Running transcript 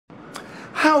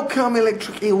How come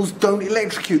electric eels don't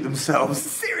electrocute themselves?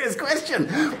 Serious question.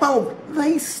 Well,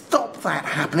 they stop that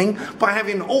happening by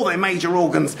having all their major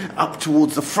organs up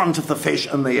towards the front of the fish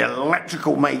and the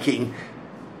electrical making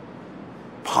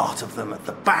part of them at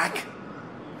the back.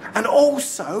 And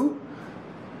also,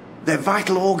 their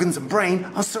vital organs and brain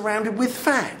are surrounded with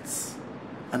fats.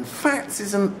 And fats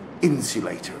is an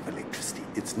insulator of electricity.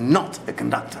 It's not a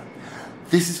conductor.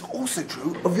 This is also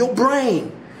true of your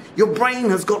brain. Your brain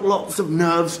has got lots of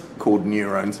nerves called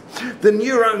neurons. The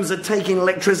neurons are taking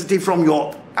electricity from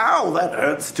your, ow, that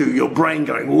hurts, to your brain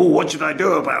going, oh, what should I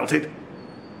do about it?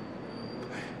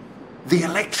 The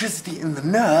electricity in the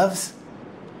nerves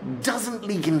doesn't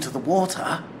leak into the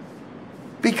water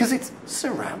because it's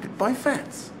surrounded by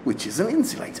fats, which is an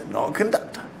insulator, not a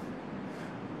conductor.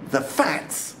 The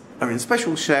fats are in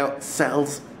special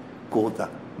cells called the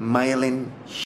myelin